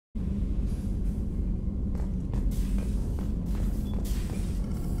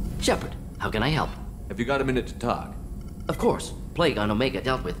Shepard, how can I help? Have you got a minute to talk? Of course. Plague on Omega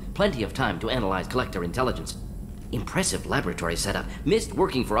dealt with. Plenty of time to analyze collector intelligence. Impressive laboratory setup. Missed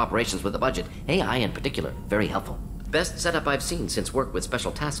working for operations with a budget. AI in particular, very helpful. Best setup I've seen since work with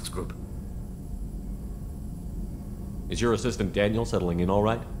Special Tasks Group. Is your assistant Daniel settling in all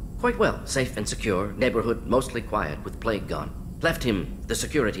right? Quite well. Safe and secure. Neighborhood mostly quiet with Plague gone. Left him the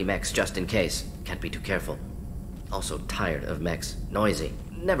security mechs just in case. Can't be too careful. Also tired of mechs. Noisy.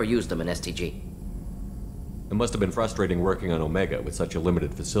 Never used them in STG. It must have been frustrating working on Omega with such a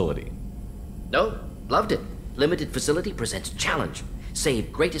limited facility. No, loved it. Limited facility presents challenge.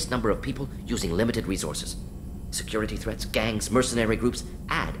 Save greatest number of people using limited resources. Security threats, gangs, mercenary groups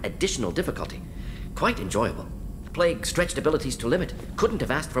add additional difficulty. Quite enjoyable. Plague stretched abilities to limit. Couldn't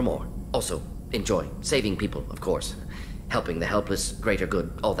have asked for more. Also, enjoy. Saving people, of course. Helping the helpless, greater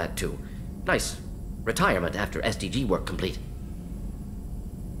good, all that too. Nice. Retirement after SDG work complete.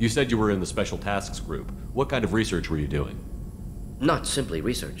 You said you were in the Special Tasks Group. What kind of research were you doing? Not simply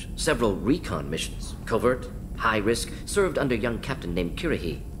research. Several recon missions. Covert, high risk, served under a young captain named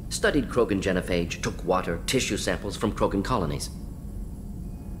Kirahi. Studied Krogan genophage, took water, tissue samples from Krogan colonies.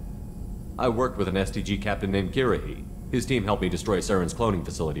 I worked with an STG captain named Kirahi. His team helped me destroy Saren's cloning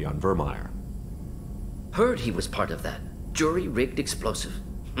facility on Vermeer. Heard he was part of that. Jury-rigged explosive.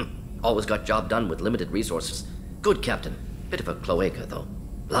 Always got job done with limited resources. Good captain. Bit of a cloaca, though.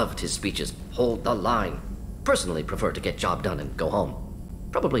 Loved his speeches. Hold the line. Personally prefer to get job done and go home.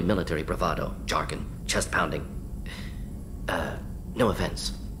 Probably military bravado, jargon, chest pounding. No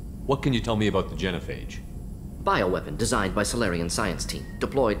offense. What can you tell me about the genophage? Bioweapon designed by Solarian science team,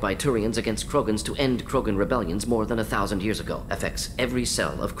 deployed by Turians against Krogans to end Krogan rebellions more than 1,000 years ago. Affects every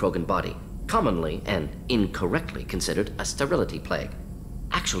cell of Krogan body. Commonly and incorrectly considered a sterility plague.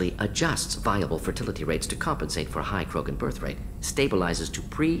 Actually adjusts viable fertility rates to compensate for a high Krogan birth rate. Stabilizes to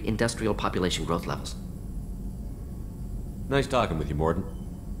pre-industrial population growth levels. Nice talking with you, Morden.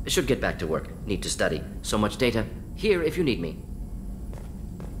 Should get back to work. Need to study. So much data. Here if you need me.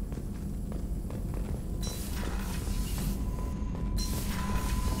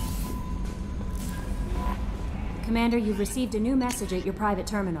 Commander, you've received a new message at your private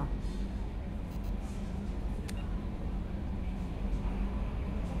terminal.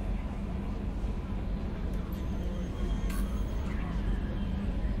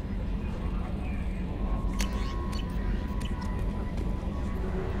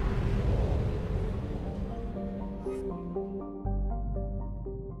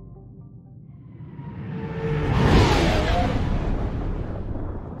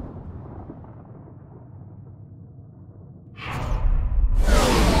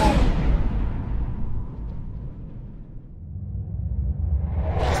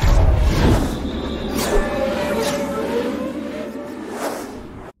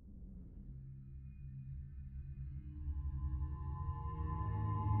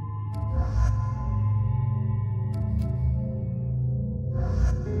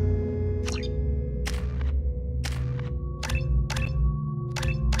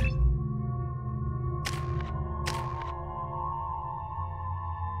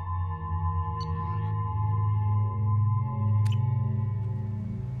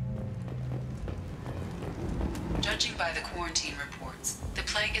 Judging by the quarantine reports, the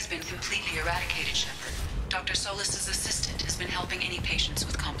plague has been completely eradicated, Shepard. Dr. Solis's assistant has been helping any patients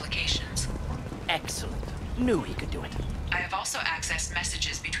with complications. Excellent. Knew he could do it. I have also accessed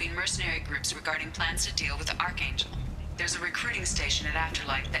messages between mercenary groups regarding plans to deal with the Archangel. There's a recruiting station at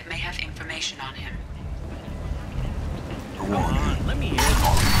Afterlight that may have information on him. Go on, let me in.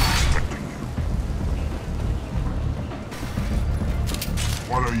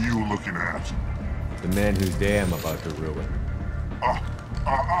 What are you looking at? The man whose day I'm about to ruin.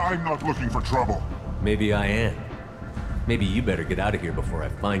 I'm not looking for trouble. Maybe I am. Maybe you better get out of here before I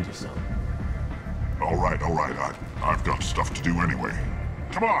find you some. All right. I've got stuff to do anyway.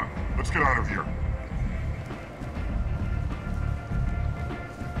 Come on, let's get out of here.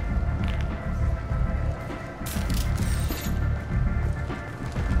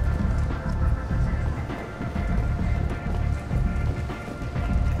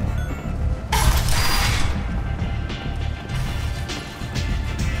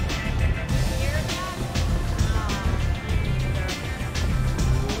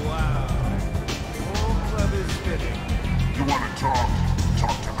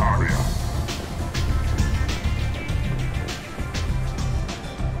 Talk to Arya.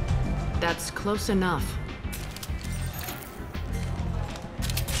 That's close enough.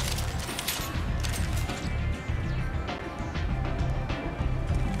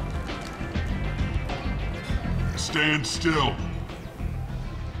 Stand still.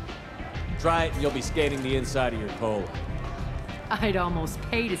 Try it and you'll be scanning the inside of your colon. I'd almost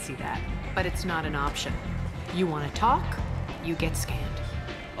pay to see that, but it's not an option. You want to talk, you get scanned.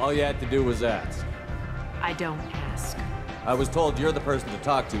 All you had to do was ask. I don't ask. I was told you're the person to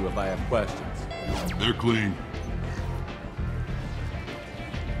talk to if I have questions. They're clean.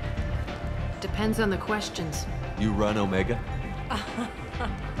 Depends on the questions. You run Omega?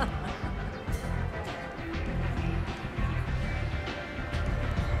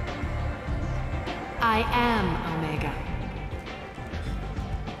 I am Omega.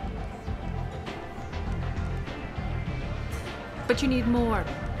 But you need more.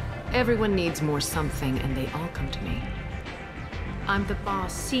 Everyone needs more something, and they all come to me. I'm the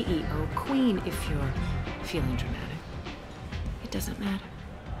boss, CEO, queen, if you're feeling dramatic. It doesn't matter.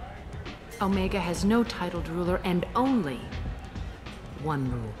 Omega has no titled ruler and only one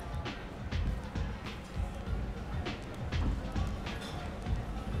rule.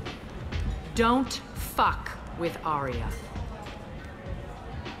 Don't fuck with Arya.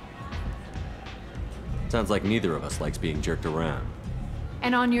 Sounds like neither of us likes being jerked around.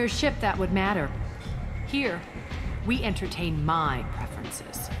 And on your ship, that would matter. Here, we entertain my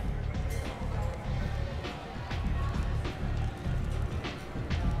preferences.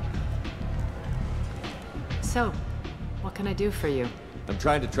 So, what can I do for you? I'm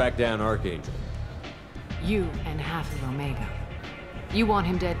trying to track down Archangel. You and half of Omega. You want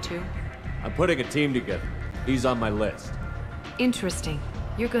him dead too? I'm putting a team together. He's on my list. Interesting.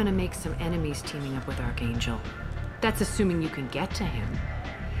 You're gonna make some enemies teaming up with Archangel. That's assuming you can get to him.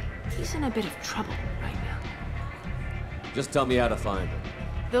 He's in a bit of trouble right now. Just tell me how to find him.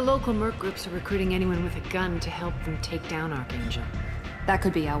 The local merc groups are recruiting anyone with a gun to help them take down Archangel. That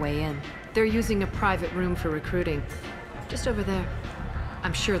could be our way in. They're using a private room for recruiting. Just over there.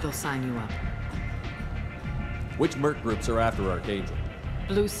 I'm sure they'll sign you up. Which merc groups are after Archangel?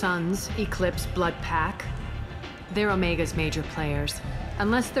 Blue Suns, Eclipse, Blood Pack. They're Omega's major players.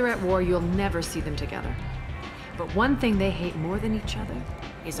 Unless they're at war, you'll never see them together. But one thing they hate more than each other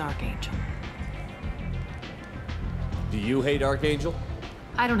is Archangel. Do you hate Archangel?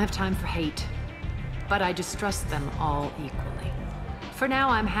 I don't have time for hate, but I distrust them all equally. For now,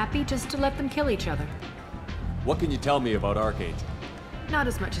 I'm happy just to let them kill each other. What can you tell me about Archangel? Not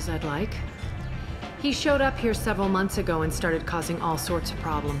as much as I'd like. He showed up here several months ago and started causing all sorts of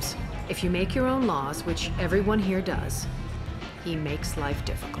problems. If you make your own laws, which everyone here does, he makes life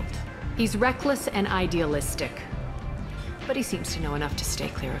difficult. He's reckless and idealistic, but he seems to know enough to stay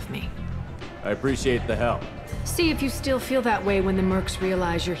clear of me. I appreciate the help. See if you still feel that way when the mercs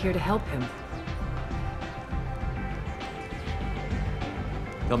realize you're here to help him.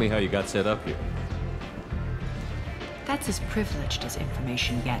 Tell me how you got set up here. That's as privileged as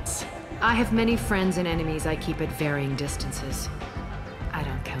information gets. I have many friends and enemies I keep at varying distances. I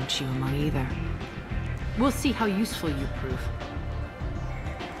don't count you among either. We'll see how useful you prove.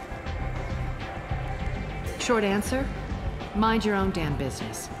 Short answer, mind your own damn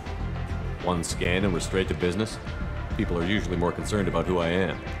business. One scan and we're straight to business? People are usually more concerned about who I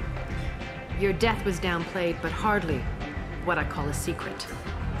am. Your death was downplayed, but hardly what I call a secret.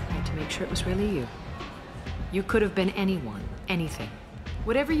 I had to make sure it was really you. You could have been anyone, anything.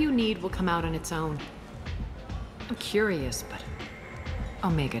 Whatever you need will come out on its own. I'm curious, but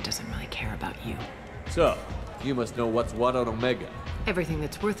Omega doesn't really care about you. So, you must know what's what on Omega. Everything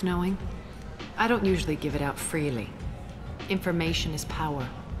that's worth knowing. I don't usually give it out freely. Information is power.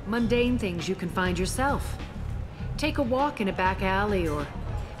 Mundane things you can find yourself. Take a walk in a back alley or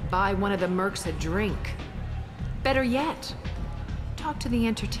buy one of the mercs a drink. Better yet, talk to the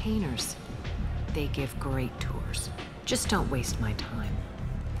entertainers. They give great tours. Just don't waste my time.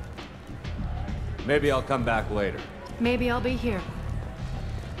 Maybe I'll come back later. Maybe I'll be here.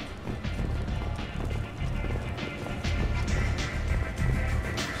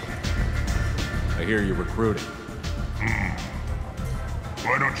 I hear you're recruiting.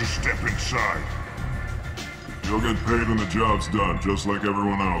 Why don't you step inside? You'll get paid when the job's done, just like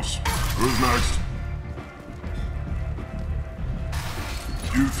everyone else. Who's next?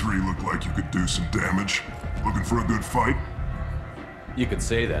 You three look like you could do some damage. Looking for a good fight? You could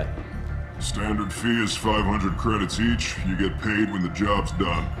say that. Standard fee is 500 credits each. You get paid when the job's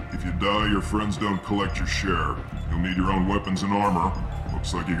done. If you die, your friends don't collect your share. You'll need your own weapons and armor.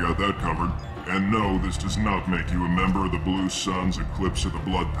 Looks like you got that covered. And no, this does not make you a member of the Blue Suns, Eclipse, or the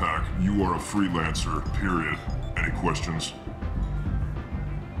Blood Pack. You are a freelancer, period. Any questions?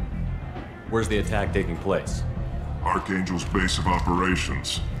 Where's the attack taking place? Archangel's base of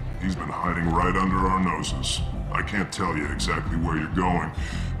operations. He's been hiding right under our noses. I can't tell you exactly where you're going,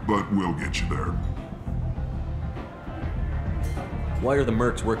 but we'll get you there. Why are the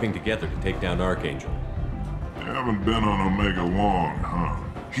mercs working together to take down Archangel? You haven't been on Omega long, huh?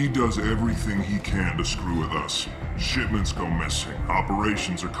 He does everything he can to screw with us. Shipments go missing,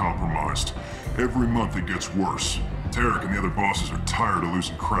 operations are compromised. Every month it gets worse. Tarek and the other bosses are tired of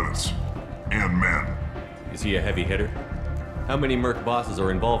losing credits. And men. Is he a heavy hitter? How many merc bosses are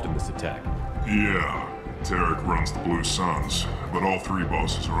involved in this attack? Yeah, Tarek runs the Blue Suns, but all three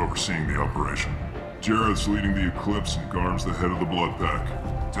bosses are overseeing the operation. Jared's leading the Eclipse and Garm's the head of the Blood Pack.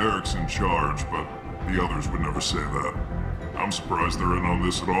 Tarek's in charge, but the others would never say that. I'm surprised they're in on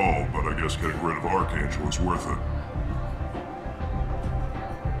this at all, but I guess getting rid of Archangel is worth it.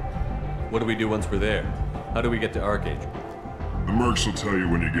 What do we do once we're there? How do we get to Archangel? The mercs will tell you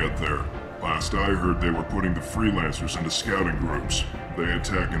when you get there. Last I heard, they were putting the freelancers into scouting groups. They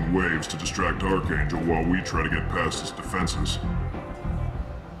attack in waves to distract Archangel while we try to get past his defenses.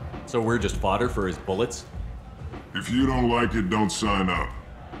 So we're just fodder for his bullets? If you don't like it, don't sign up.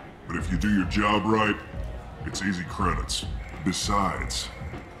 But if you do your job right, it's easy credits. Besides,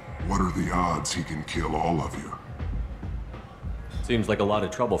 what are the odds he can kill all of you? Seems like a lot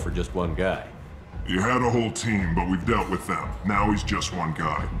of trouble for just one guy. You had a whole team, but we've dealt with them. Now he's just one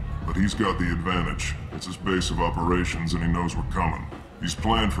guy. But he's got the advantage. It's his base of operations and he knows we're coming. He's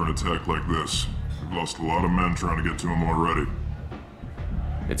planned for an attack like this. We've lost a lot of men trying to get to him already.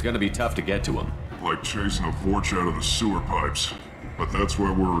 It's gonna be tough to get to him. Like chasing a Vorch out of the sewer pipes. But that's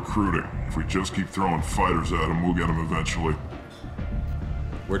why we're recruiting. If we just keep throwing fighters at him, we'll get him eventually.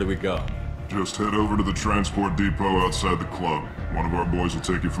 Where do we go? Just head over to the transport depot outside the club. One of our boys will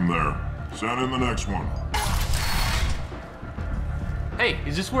take you from there. Send in the next one. Hey,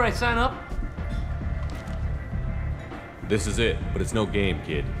 is this where I sign up? This is it, but it's no game,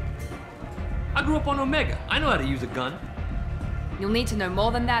 kid. I grew up on Omega. I know how to use a gun. You'll need to know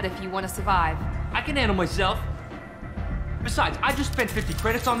more than that if you want to survive. I can handle myself. Besides, I just spent 50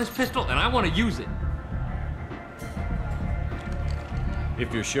 credits on this pistol and I want to use it.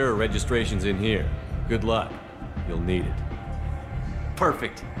 If you're sure registration's in here, good luck. You'll need it.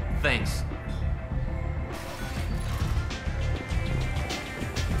 Perfect. Thanks.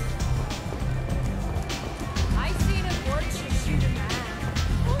 I seen a Vorch shoot a man.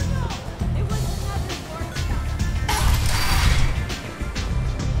 Oh no! It was another Vorch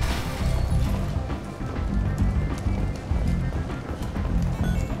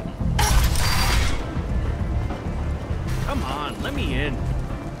Come on, let me in.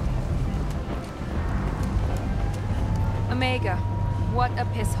 Omega, what a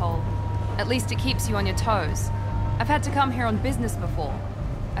piss hole. At least it keeps you on your toes. I've had to come here on business before.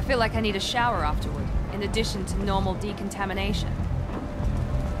 I feel like I need a shower afterward, in addition to normal decontamination.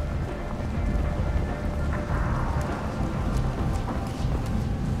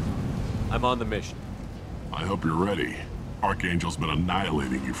 I'm on the mission. I hope you're ready. Archangel's been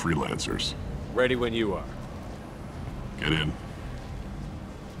annihilating you freelancers. Ready when you are. Get in.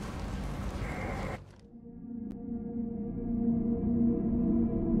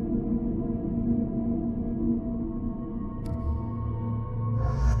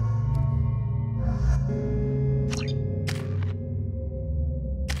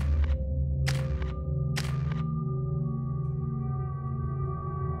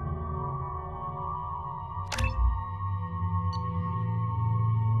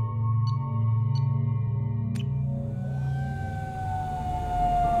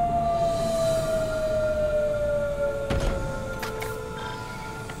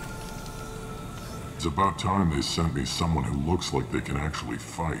 It's about time they sent me someone who looks like they can actually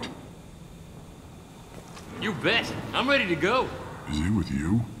fight. You bet. I'm ready to go. Is he with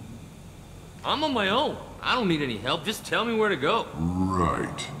you? I'm on my own. I don't need any help. Just tell me where to go.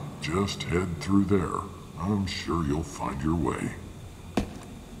 Right. Just head through there. I'm sure you'll find your way.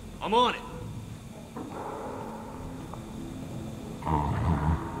 I'm on it.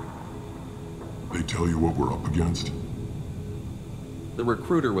 They tell you what we're up against? The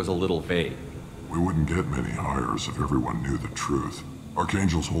recruiter was a little vague. We wouldn't get many hires if everyone knew the truth.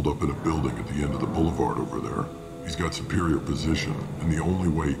 Archangel's holed up in a building at the end of the boulevard over there. He's got superior position, and the only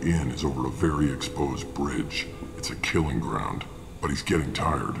way in is over a very exposed bridge. It's a killing ground. But he's getting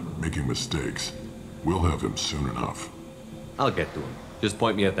tired, making mistakes. We'll have him soon enough. I'll get to him. Just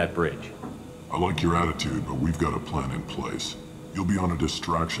point me at that bridge. I like your attitude, but we've got a plan in place. You'll be on a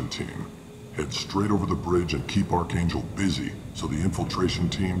distraction team. Head straight over the bridge and keep Archangel busy, so the infiltration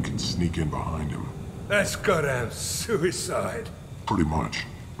team can sneak in behind him. That's goddamn suicide. Pretty much.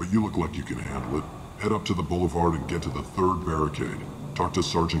 But you look like you can handle it. Head up to the boulevard and get to the third barricade. Talk to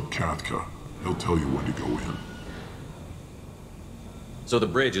Sergeant Katka. He'll tell you when to go in. So the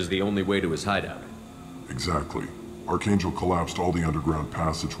bridge is the only way to his hideout? Exactly. Archangel collapsed all the underground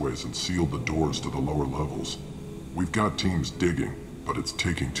passageways and sealed the doors to the lower levels. We've got teams digging, but it's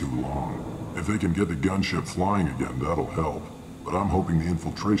taking too long. If they can get the gunship flying again, that'll help. But I'm hoping the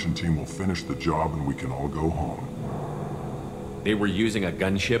infiltration team will finish the job and we can all go home. They were using a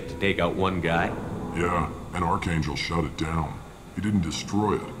gunship to take out one guy? Yeah, and Archangel shut it down. He didn't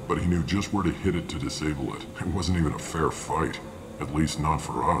destroy it, but he knew just where to hit it to disable it. It wasn't even a fair fight. At least not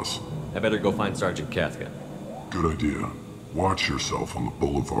for us. I better go find Sergeant Kafka. Good idea. Watch yourself on the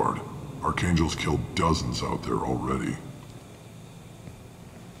boulevard. Archangel's killed dozens out there already.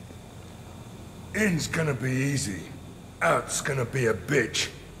 In's gonna be easy. Out's gonna be a bitch.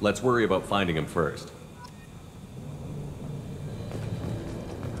 Let's worry about finding him first.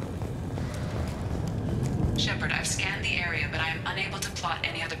 Shepard, I've scanned the area, but I am unable to plot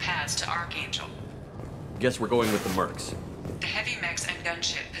any other paths to Archangel. Guess we're going with the Mercs. The heavy mechs and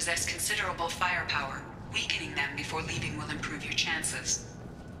gunship possess considerable firepower. Weakening them before leaving will improve your chances.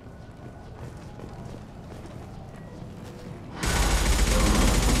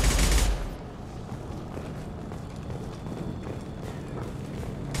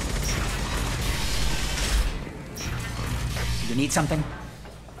 You need something?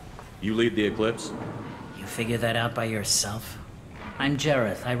 You lead the Eclipse? You figure that out by yourself? I'm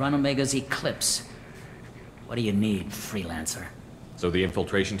Jareth. I run Omega's Eclipse. What do you need, freelancer? So the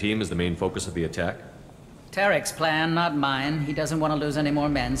infiltration team is the main focus of the attack? Tarek's plan, not mine. He doesn't want to lose any more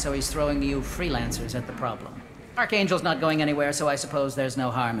men, so he's throwing you freelancers at the problem. Archangel's not going anywhere, so I suppose there's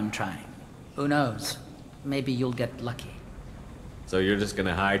no harm in trying. Who knows? Maybe you'll get lucky. So you're just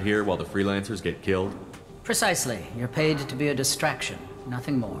gonna hide here while the freelancers get killed? Precisely. You're paid to be a distraction,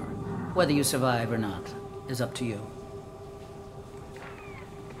 nothing more. Whether you survive or not is up to you.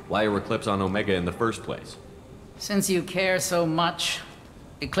 Why are Eclipse on Omega in the first place? Since you care so much,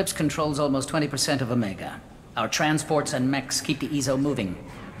 Eclipse controls almost 20% of Omega. Our transports and mechs keep the EZO moving.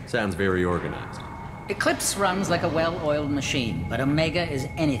 Sounds very organized. Eclipse runs like a well-oiled machine, but Omega is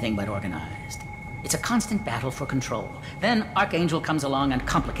anything but organized. It's a constant battle for control. Then Archangel comes along and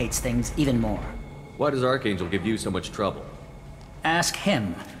complicates things even more. Why does Archangel give you so much trouble? Ask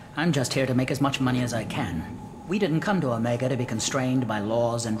him. I'm just here to make as much money as I can. We didn't come to Omega to be constrained by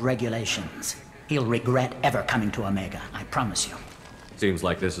laws and regulations. He'll regret ever coming to Omega, I promise you. Seems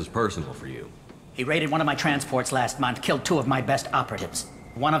like this is personal for you. He raided one of my transports last month, killed 2 of my best operatives.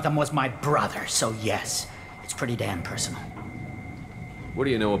 One of them was my brother, so yes, it's pretty damn personal. What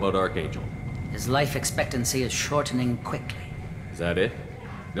do you know about Archangel? His life expectancy is shortening quickly. Is that it?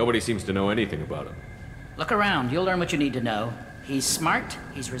 Nobody seems to know anything about him. Look around, you'll learn what you need to know. He's smart,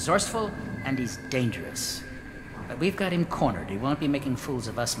 he's resourceful, and he's dangerous. But we've got him cornered. He won't be making fools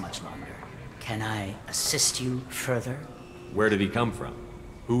of us much longer. Can I assist you further? Where did he come from?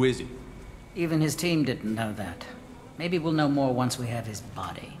 Who is he? Even his team didn't know that. Maybe we'll know more once we have his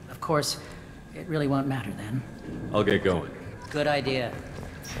body. Of course, it really won't matter then. I'll get going. Good idea.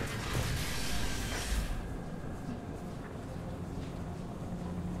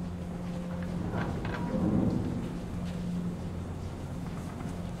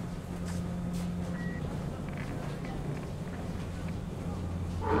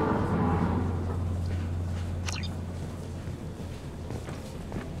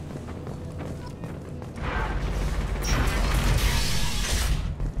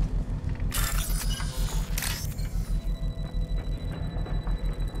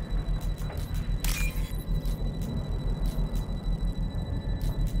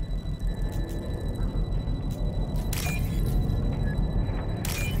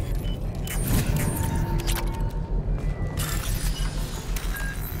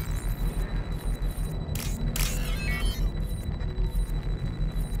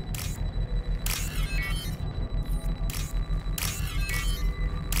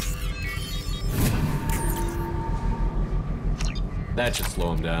 That should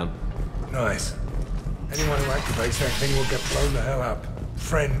slow him down. Nice. Anyone who activates that thing will get blown the hell up.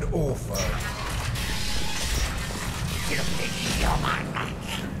 Friend or foe.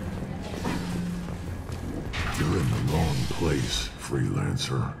 You're in the wrong place,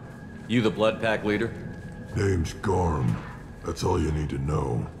 freelancer. You the Blood Pack leader? Name's Garm. That's all you need to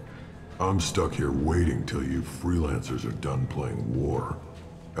know. I'm stuck here waiting till you freelancers are done playing war.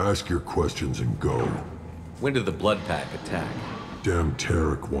 Ask your questions and go. When did the Blood Pack attack? Damn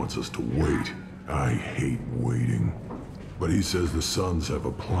Tarek wants us to wait. I hate waiting. But he says the Suns have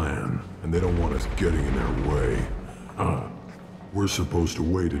a plan, and they don't want us getting in their way. We're supposed to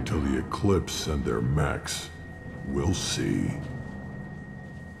wait until the Eclipse send their mechs. We'll see.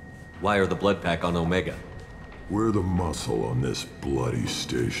 Why are the Blood Pack on Omega? We're the muscle on this bloody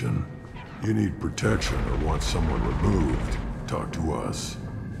station. You need protection or want someone removed, talk to us.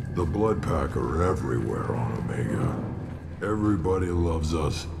 The Blood Pack are everywhere on Omega. Everybody loves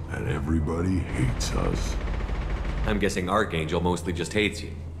us, and everybody hates us. I'm guessing Archangel mostly just hates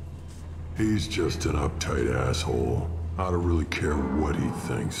you. He's just an uptight asshole. I don't really care what he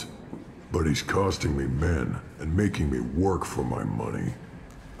thinks. But he's costing me men and making me work for my money.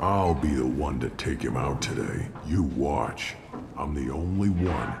 I'll be the one to take him out today. You watch. I'm the only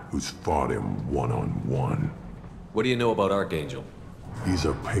one who's fought him one-on-one. What do you know about Archangel? He's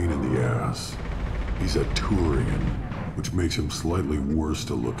a pain in the ass. He's a Turian, which makes him slightly worse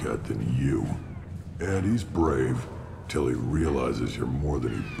to look at than you. And he's brave, till he realizes you're more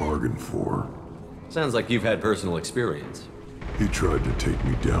than he bargained for. Sounds like you've had personal experience. He tried to take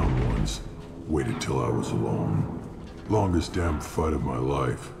me down once. Waited till I was alone. Longest damn fight of my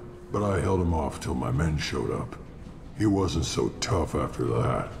life. But I held him off till my men showed up. He wasn't so tough after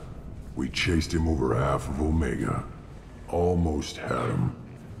that. We chased him over half of Omega. Almost had him.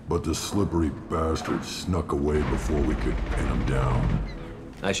 But the slippery bastard snuck away before we could pin him down.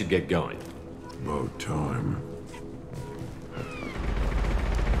 I should get going. About time.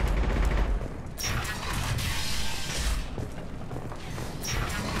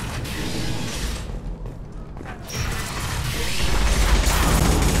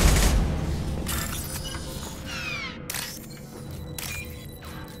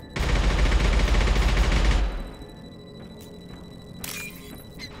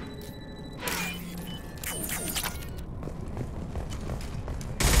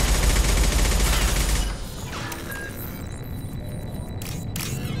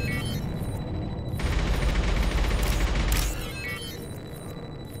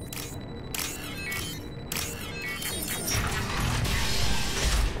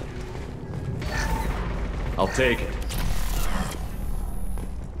 I'll take it.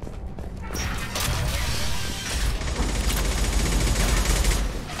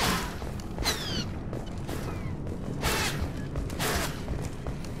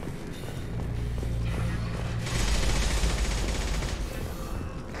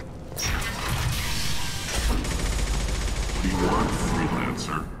 What do you want,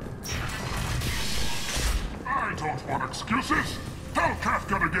 freelancer? I don't want excuses. Tell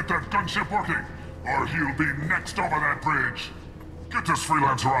Kafka to get that gunship working, or he'll be next over that bridge. Get this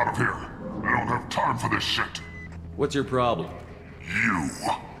freelancer out of here. I don't have time for this shit. What's your problem? You.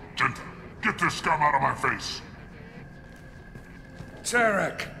 Get this scum out of my face.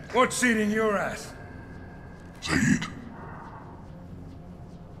 Tarek, what's seating your ass? Zaid.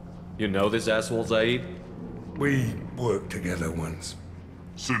 You know this asshole, Zaid? We worked together once.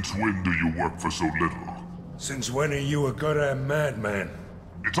 Since when do you work for so little? Since when are you a goddamn madman?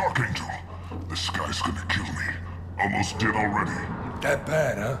 It's Archangel. This guy's gonna kill me. Almost did already. That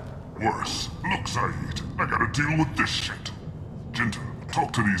bad, huh? Worse. Look, Zaid, I gotta deal with this shit. Jinta,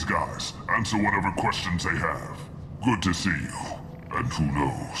 talk to these guys. Answer whatever questions they have. Good to see you. And who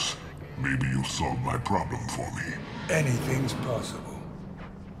knows, maybe you'll solve my problem for me. Anything's possible.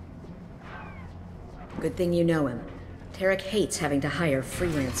 Good thing you know him. Tarek hates having to hire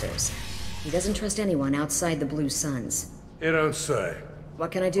freelancers. He doesn't trust anyone outside the Blue Suns. You don't say.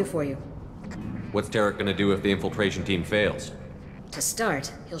 What can I do for you? What's Tarek gonna do if the infiltration team fails? To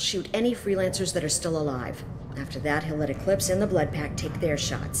start, he'll shoot any freelancers that are still alive. After that, he'll let Eclipse and the Blood Pack take their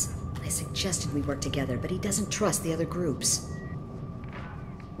shots. I suggested we work together, but he doesn't trust the other groups.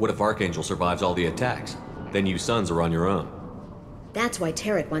 What if Archangel survives all the attacks? Then you Sons are on your own. That's why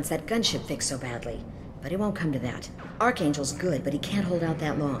Tarek wants that gunship fixed so badly. But it won't come to that. Archangel's good, but he can't hold out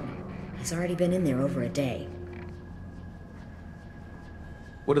that long. He's already been in there over a day.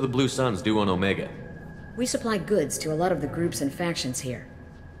 What do the Blue Suns do on Omega? We supply goods to a lot of the groups and factions here.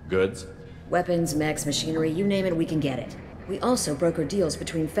 Goods? Weapons, mechs, machinery, you name it, we can get it. We also broker deals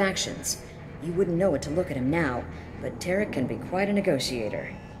between factions. You wouldn't know it to look at him now, but Tarek can be quite a negotiator.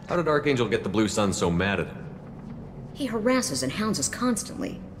 How did Archangel get the Blue Suns so mad at him? He harasses and hounds us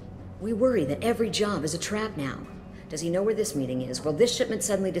constantly. We worry that every job is a trap now. Does he know where this meeting is? Will this shipment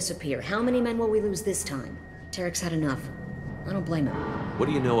suddenly disappear? How many men will we lose this time? Tarek's had enough. I don't blame him. What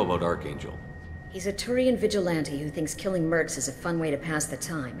do you know about Archangel? He's a Turian vigilante who thinks killing mercs is a fun way to pass the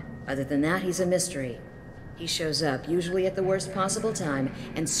time. Other than that, he's a mystery. He shows up, usually at the worst possible time,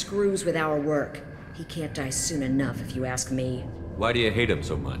 and screws with our work. He can't die soon enough, if you ask me. Why do you hate him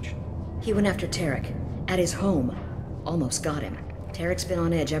so much? He went after Tarek. At his home. Almost got him. Tarek's been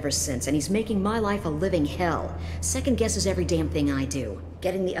on edge ever since, and he's making my life a living hell. Second guesses every damn thing I do.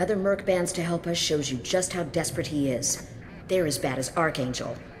 Getting the other merc bands to help us shows you just how desperate he is. They're as bad as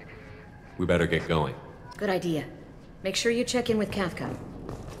Archangel. We better get going. Good idea. Make sure you check in with Kafka.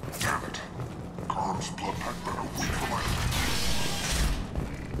 Damn it. This blood pack better wait for my...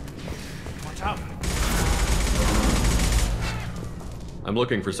 Watch out! I'm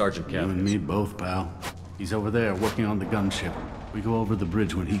looking for Sergeant You Cap. and me both, pal. He's over there working on the gunship. We go over the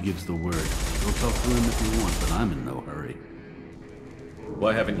bridge when he gives the word. Go talk to him if you want, but I'm in no hurry.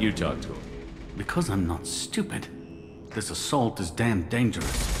 Why haven't you talked to him? Because I'm not stupid. This assault is damn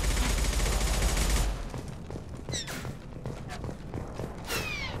dangerous.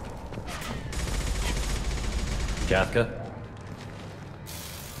 Kafka?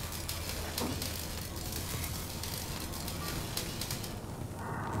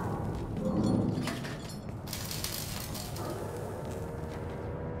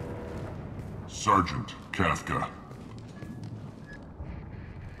 Sergeant Kafka.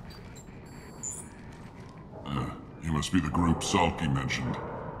 You must be the group Salky mentioned.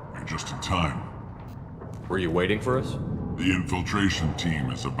 You're just in time. Were you waiting for us? The infiltration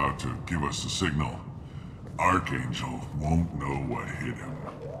team is about to give us a signal. Archangel won't know what hit him.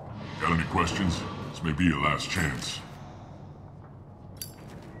 Got any questions? This may be your last chance.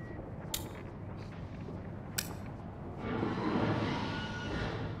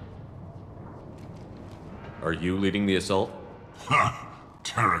 Are you leading the assault? Ha!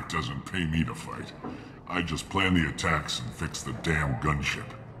 Tarek doesn't pay me to fight. I just plan the attacks and fix the damn gunship.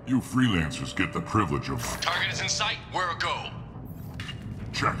 You freelancers get the privilege of... Target is in sight. Where a go?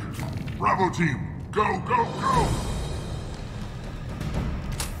 Check. Bravo team, go, go, go!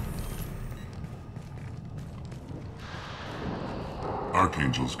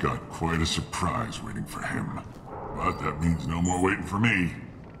 Archangel's got quite a surprise waiting for him. But that means no more waiting for me.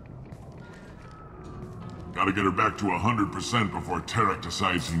 Gotta get her back to 100% before Tarek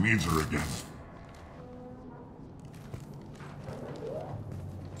decides he needs her again.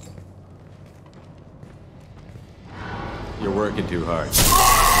 You're working too hard.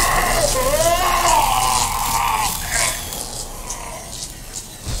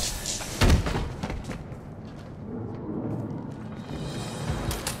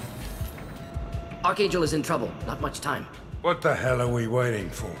 Archangel is in trouble. Not much time. What the hell are we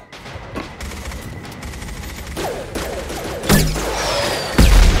waiting for?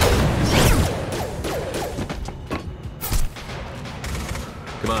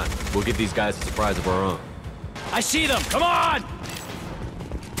 Come on, we'll give these guys a surprise of our own. I see them! Come on!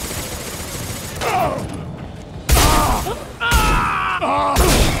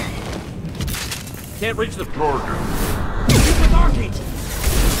 Can't reach the target. With Archangel!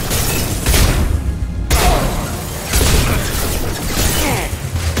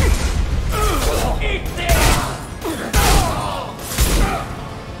 Eat this!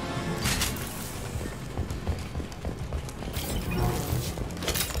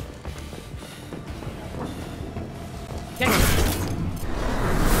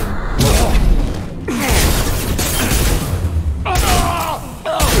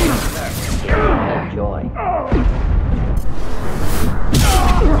 Joy.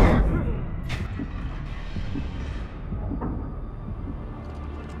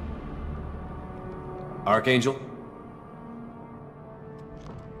 Archangel?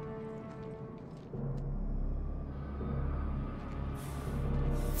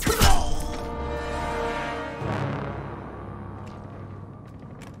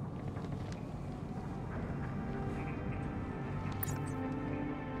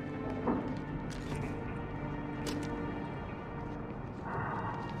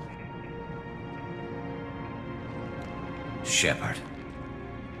 Shepard.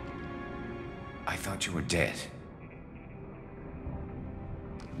 I thought you were dead.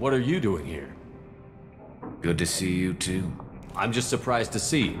 What are you doing here? Good to see you too. I'm just surprised to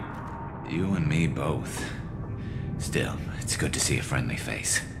see you. You and me both. Still, it's good to see a friendly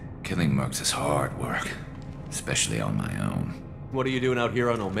face. Killing mercs is hard work, especially on my own. What are you doing out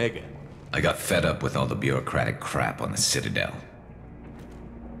here on Omega? I got fed up with all the bureaucratic crap on the Citadel.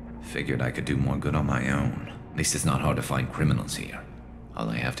 Figured I could do more good on my own. At least it's not hard to find criminals here. All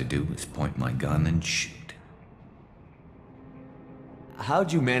I have to do is point my gun and shoot.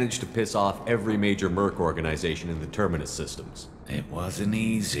 How'd you manage to piss off every major merc organization in the Terminus systems? It wasn't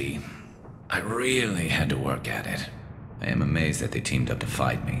easy. I really had to work at it. I am amazed that they teamed up to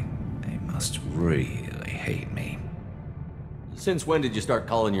fight me. They must really hate me. Since when did you start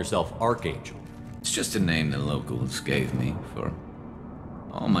calling yourself Archangel? It's just a name the locals gave me for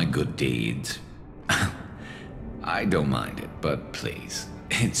all my good deeds. I don't mind it, but please,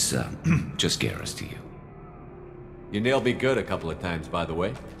 it's just Garrus to you. You nailed me good a couple of times, by the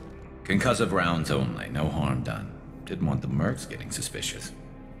way. Concussive rounds only, no harm done. Didn't want the mercs getting suspicious.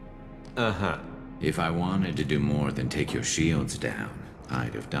 Uh-huh. If I wanted to do more than take your shields down,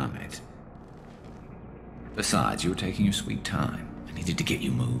 I'd have done it. Besides, you were taking your sweet time. I needed to get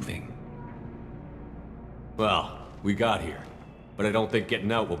you moving. Well, we got here. But I don't think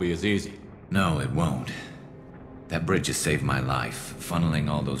getting out will be as easy. No, it won't. That bridge has saved my life, funneling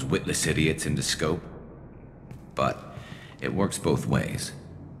all those witless idiots into scope. But it works both ways.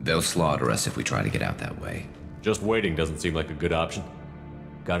 They'll slaughter us if we try to get out that way. Just waiting doesn't seem like a good option.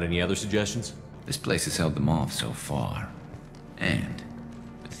 Got any other suggestions? This place has held them off so far. And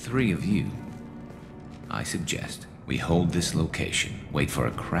with 3 of you, I suggest we hold this location, wait for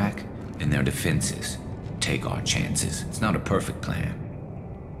a crack in their defenses, take our chances. It's not a perfect plan,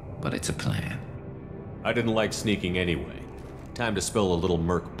 but it's a plan. I didn't like sneaking anyway. Time to spill a little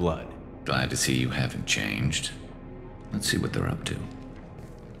merc blood. Glad to see you haven't changed. Let's see what they're up to.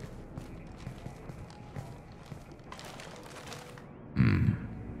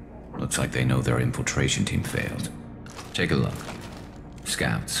 Looks like they know their infiltration team failed. Take a look.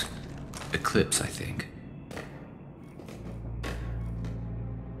 Scouts. Eclipse, I think.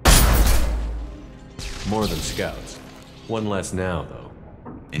 More than scouts. One less now, though.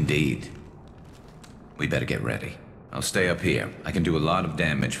 Indeed. We better get ready. I'll stay up here. I can do a lot of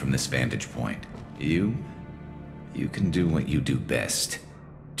damage from this vantage point. You can do what you do best.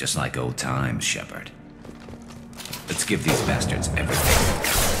 Just like old times, Shepard. Let's give these bastards everything.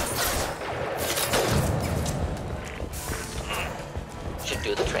 Should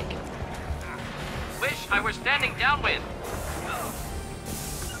do the trick. Wish I were standing downwind.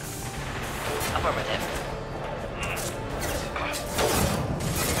 Affirmative.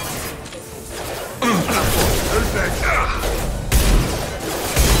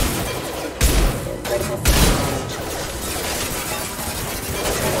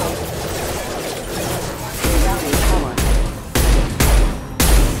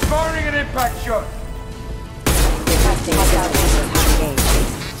 Firing an impact shot! Detecting hostile forces engaged.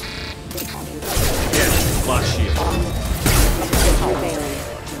 Yes, lock shield. Prevailing.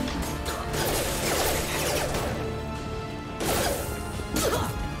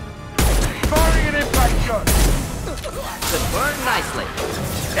 Firing an impact shot! Could burn nicely.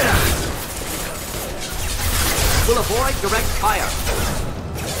 Will avoid direct fire.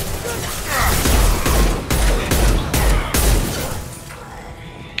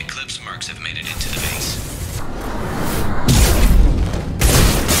 Eclipse mercs have made it into the base.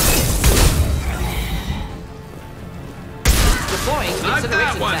 Deploying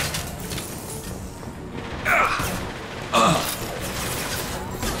incineration tank.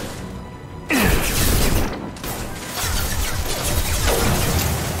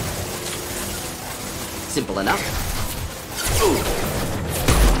 Simple enough.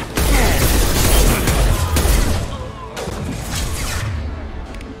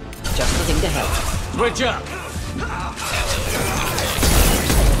 Just the thing to help. Switch up!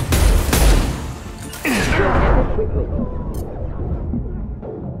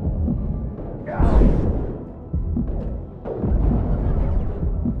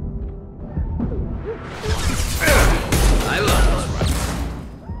 I love this rifle.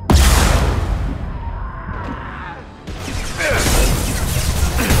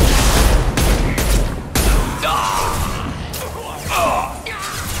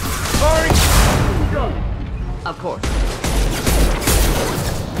 Of course.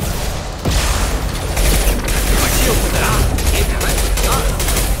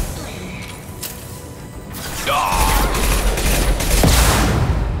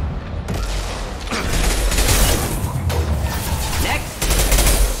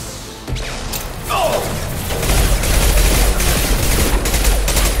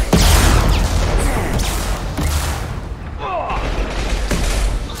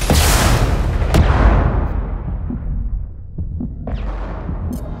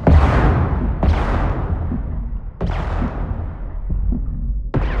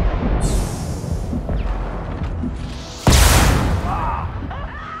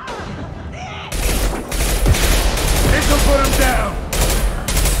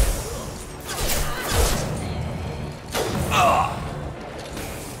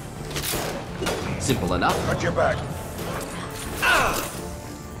 Simple enough. Got your back.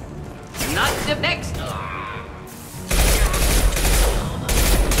 Not the next.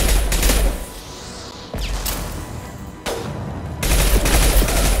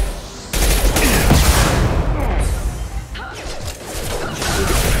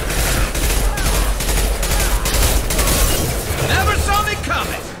 Never saw me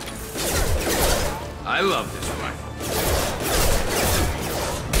coming! I love this rifle.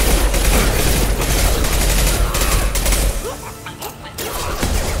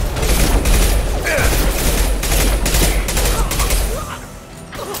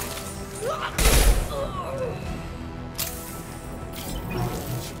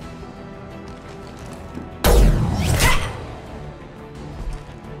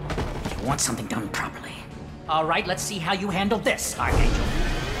 You want something done properly. All right, let's see how you handle this, Archangel.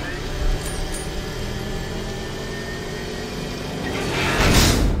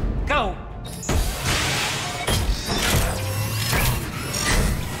 Go!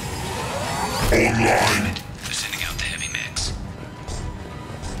 Online. Sending out the heavy mix.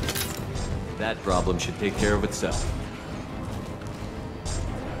 That problem should take care of itself.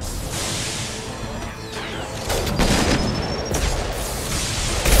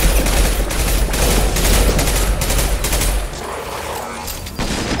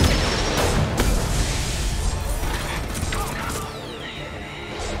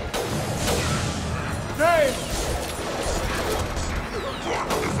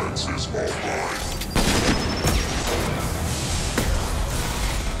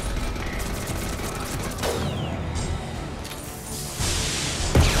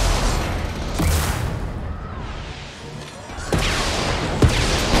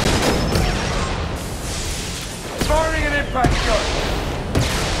 Firing an impact shot!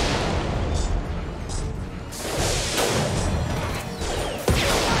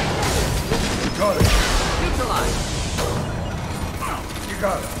 Got it. Neutralize. You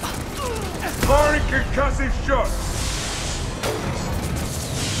got it. Firing concussive shot!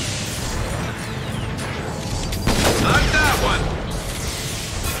 Not that one!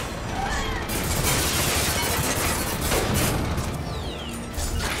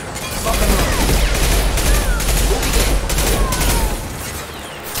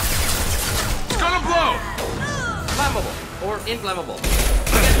 It's gonna blow! Flammable or inflammable.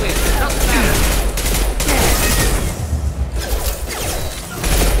 Forget me, it doesn't matter.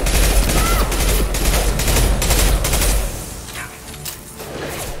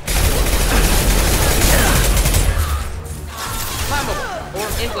 Flammable or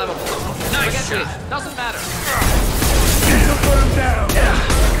inflammable. Nice Forget shot. me, it doesn't matter. You put him down!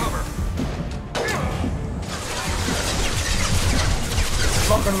 Cover.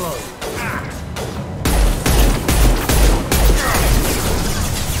 Lock and load.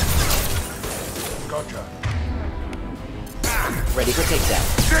 Gotcha. Ready for takedown.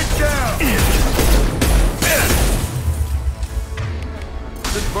 Sit down!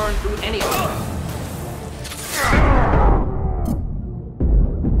 Could burn through any armor.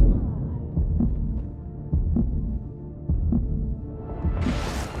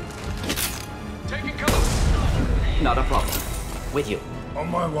 Taking cover. Not a problem. With you. On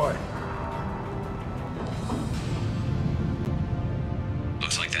my way.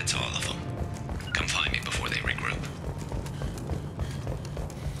 Looks like that's all of them. Come find me before they regroup.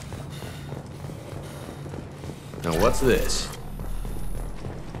 Now what's this?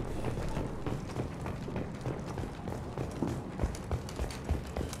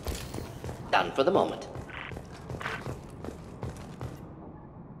 Done for the moment.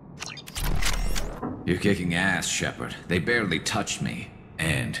 You're kicking ass, Shepard. They barely touched me.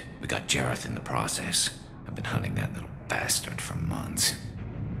 And we got Jareth in the process. I've been hunting that little bastard for months.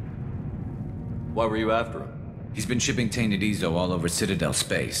 Why were you after him? He's been shipping tainted Ezo all over Citadel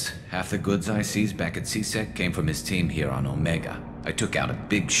space. Half the goods I seized back at CSEC came from his team here on Omega. I took out a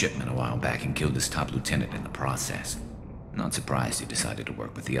big shipment a while back and killed his top lieutenant in the process. Not surprised he decided to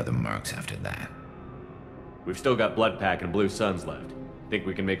work with the other mercs after that. We've still got Bloodpack and Blue Suns left. Think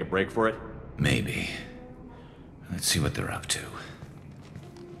we can make a break for it? Maybe. Let's see what they're up to.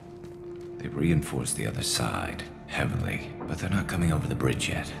 They've reinforced the other side, heavily, but they're not coming over the bridge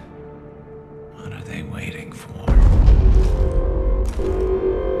yet. What are they waiting for?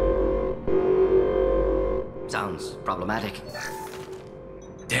 Sounds problematic.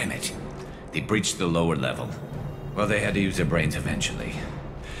 Damn it. They breached the lower level. Well, they had to use their brains eventually.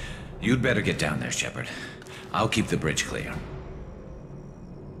 You'd better get down there, Shepard. I'll keep the bridge clear.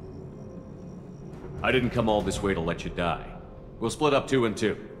 I didn't come all this way to let you die. We'll split up 2 and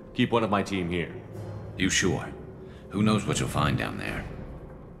 2. Keep one of my team here. You sure? Who knows what you'll find down there?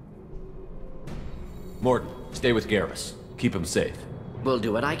 Morton, stay with Garrus. Keep him safe. Will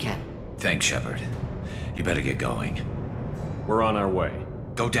do what I can. Thanks, Shepard. You better get going. We're on our way.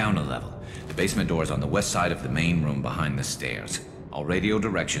 Go down a level. The basement door's on the west side of the main room behind the stairs. I'll radio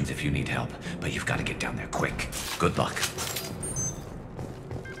directions if you need help, but you've got to get down there quick. Good luck.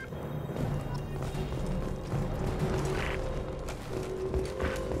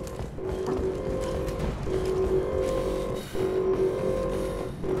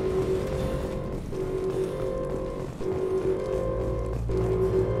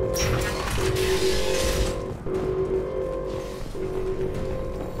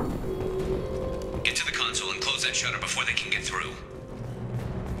 shutter before they can get through.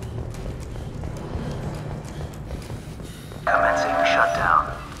 Commencing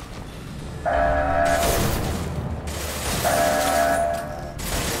shutdown.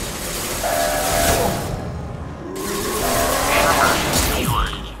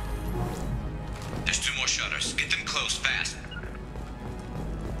 There's 2 more shutters. Get them closed fast.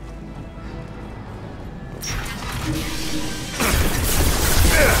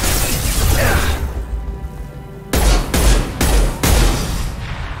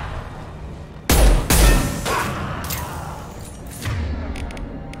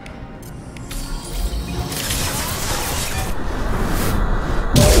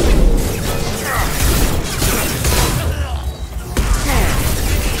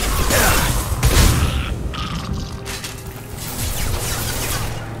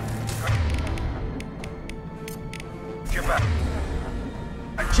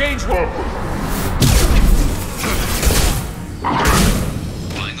 Change weapon!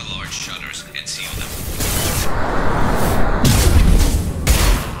 Find the large shutters and seal them.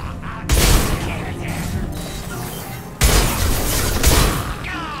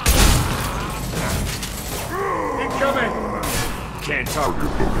 Incoming! Can't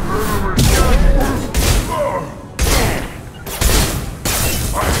target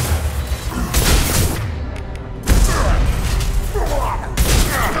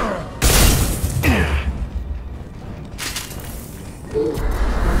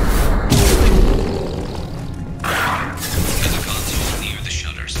There's a console near the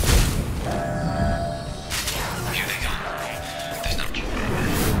shutters. Here they come. There's no...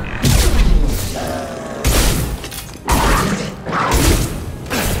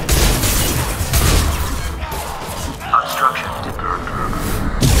 Obstruction detected.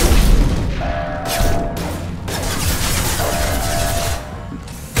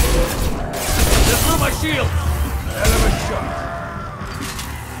 Just through my shield! Hell of a shot.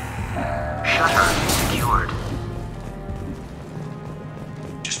 Shutter secured.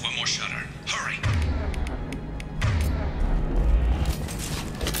 Just 1 more shutter. Hurry!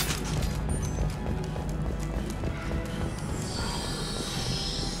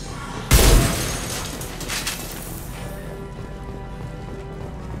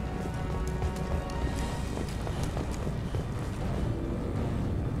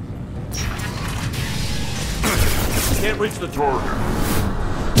 Can't reach the target.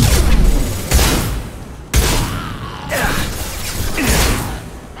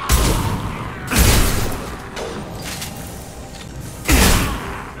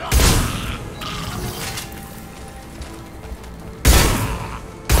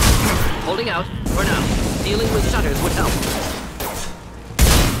 Holding out for now. Dealing with shutters would help.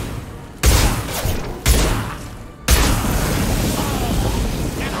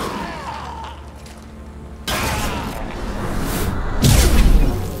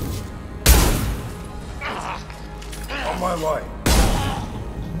 On my way.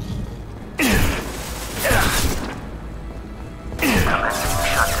 Commencing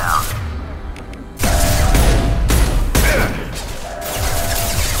shutdown.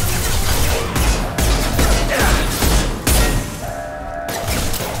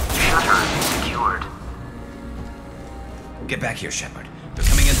 Shutter secured. Get back here, Shepard. They're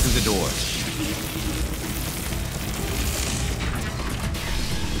coming in through the doors.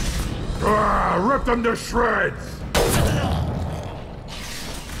 Rip them to shreds!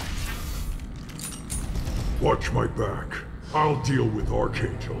 Watch my back. I'll deal with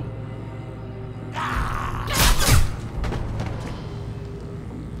Archangel.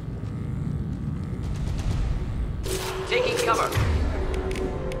 Taking cover.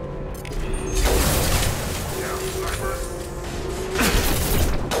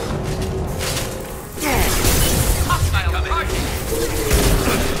 Hostile target.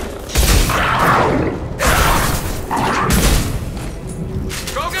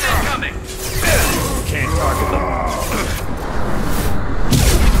 Krogan incoming! Can't target them.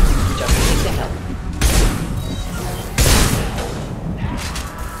 Just need the help.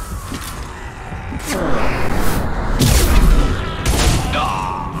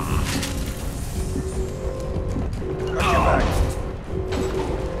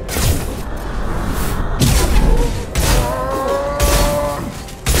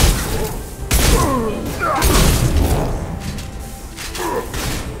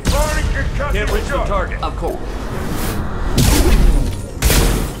 Can't reach the target. Of course.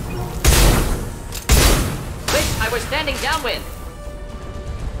 Wait, I was standing downwind.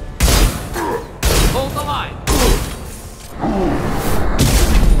 Hold the line.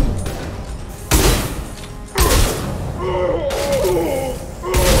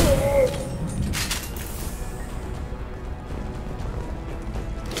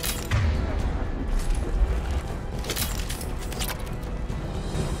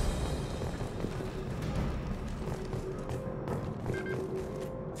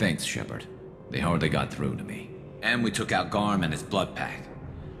 Thanks, Shepard. They hardly got through to me. And we took out Garm and his blood pack.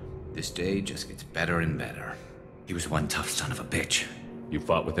 This day just gets better and better. He was one tough son of a bitch. You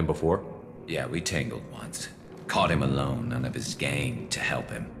fought with him before? Yeah, we tangled once. Caught him alone, none of his gang to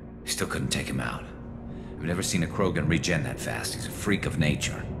help him. Still couldn't take him out. I've never seen a Krogan regen that fast. He's a freak of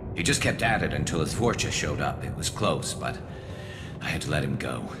nature. He just kept at it until his Fortia showed up. It was close, but I had to let him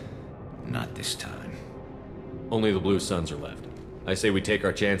go. Not this time. Only the Blue Suns are left. I say we take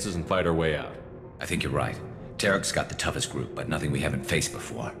our chances and fight our way out. I think you're right. Tarek's got the toughest group, but nothing we haven't faced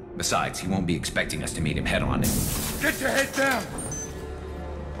before. Besides, he won't be expecting us to meet him head-on. Get your head down!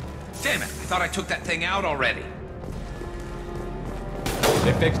 Damn it! I thought I took that thing out already.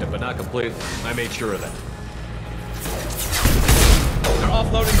 They fixed it, but not completely. I made sure of that. They're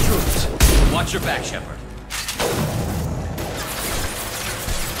offloading troops. Watch your back, Shepard.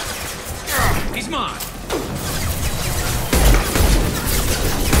 He's mine.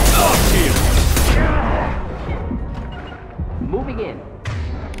 Moving in.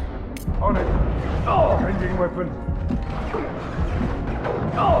 On it. Changing weapon.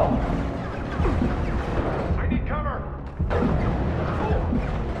 I need cover.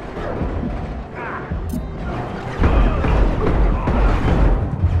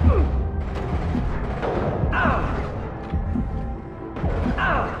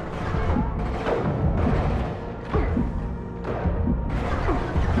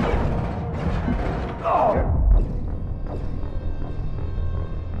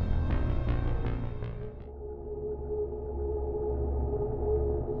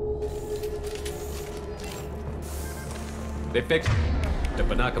 They fixed it,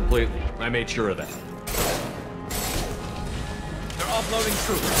 but not completely. I made sure of that. They're offloading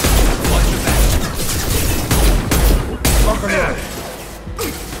troops. Watch your back. Lock on it.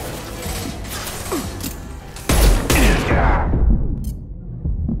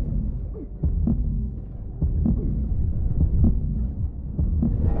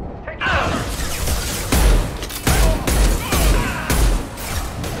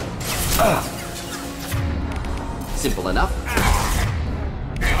 Simple enough.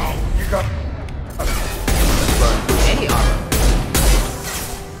 You got... Any armor.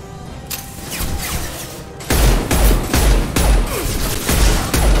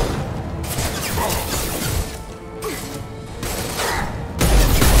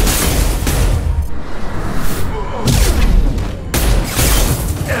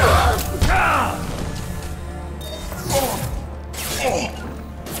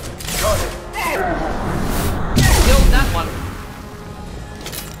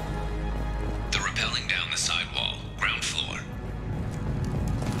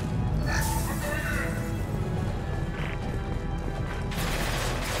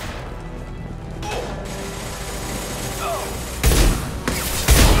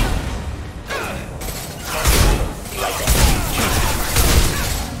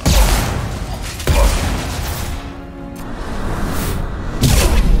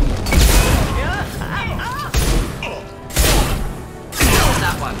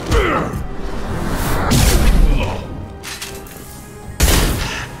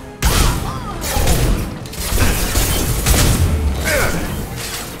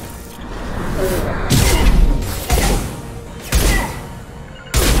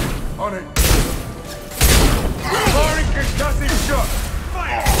 On it. Firing concussive shot.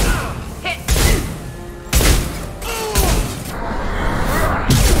 Fire. Hit.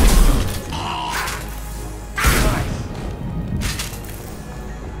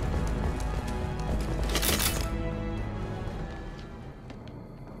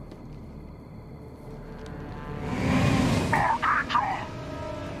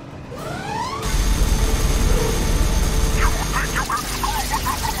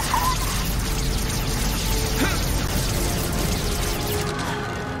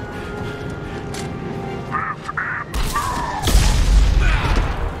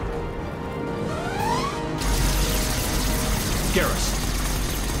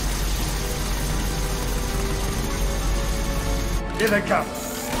 Here they come.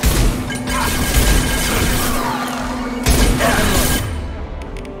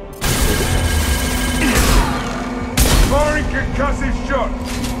 Firing concussive shot.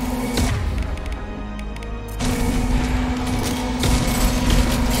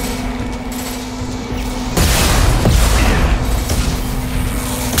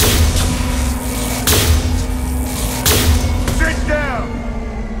 Sit down.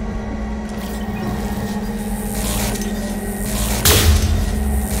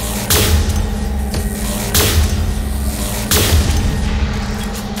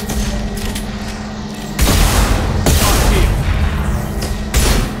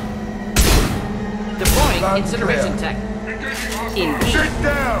 Guns incineration clear. tech. Indeed. Sit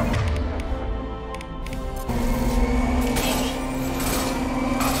down!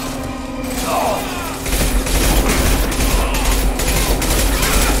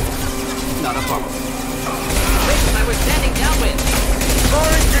 Not a problem. Wait, I was standing downwind.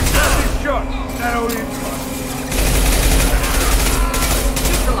 Firing successive shot! That'll hit.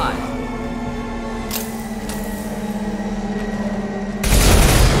 Neutralized.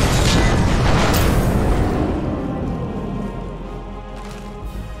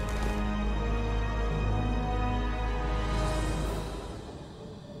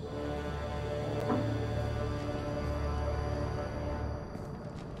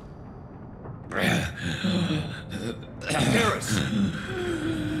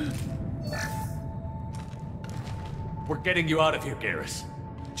 We're getting you out of here, Garrus.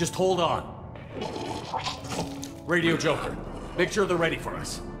 Just hold on. Radio Joker, make sure they're ready for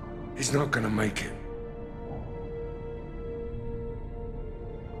us. He's not gonna make it.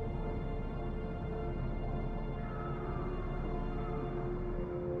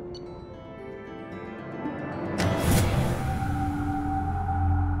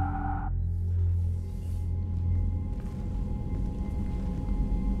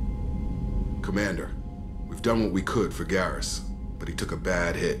 Commander, we've done what we could for Garrus, but he took a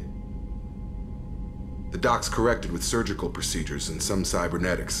bad hit. The doc's corrected with surgical procedures and some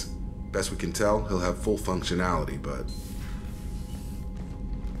cybernetics. Best we can tell, he'll have full functionality, but...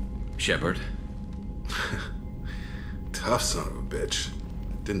 Shepard? Tough son of a bitch.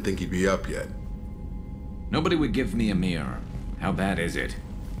 Didn't think he'd be up yet. Nobody would give me a mirror. How bad is it?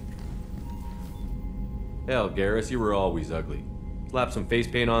 Hell, Garrus, you were always ugly. Slap some face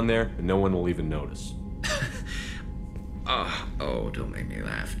paint on there, and no one will even notice. Oh, don't make me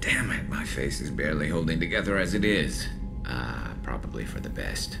laugh. Damn it, my face is barely holding together as it is. Probably for the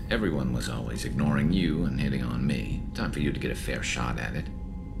best. Everyone was always ignoring you and hitting on me. Time for you to get a fair shot at it.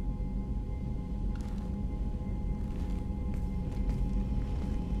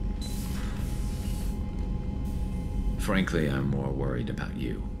 Frankly, I'm more worried about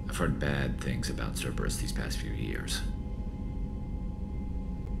you. I've heard bad things about Cerberus these past few years.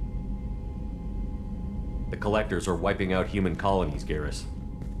 The Collectors are wiping out human colonies, Garrus.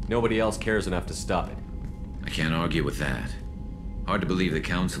 Nobody else cares enough to stop it. I can't argue with that. Hard to believe the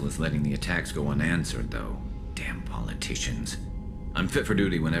Council is letting the attacks go unanswered, though. Damn politicians. I'm fit for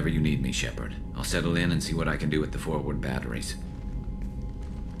duty whenever you need me, Shepard. I'll settle in and see what I can do with the forward batteries.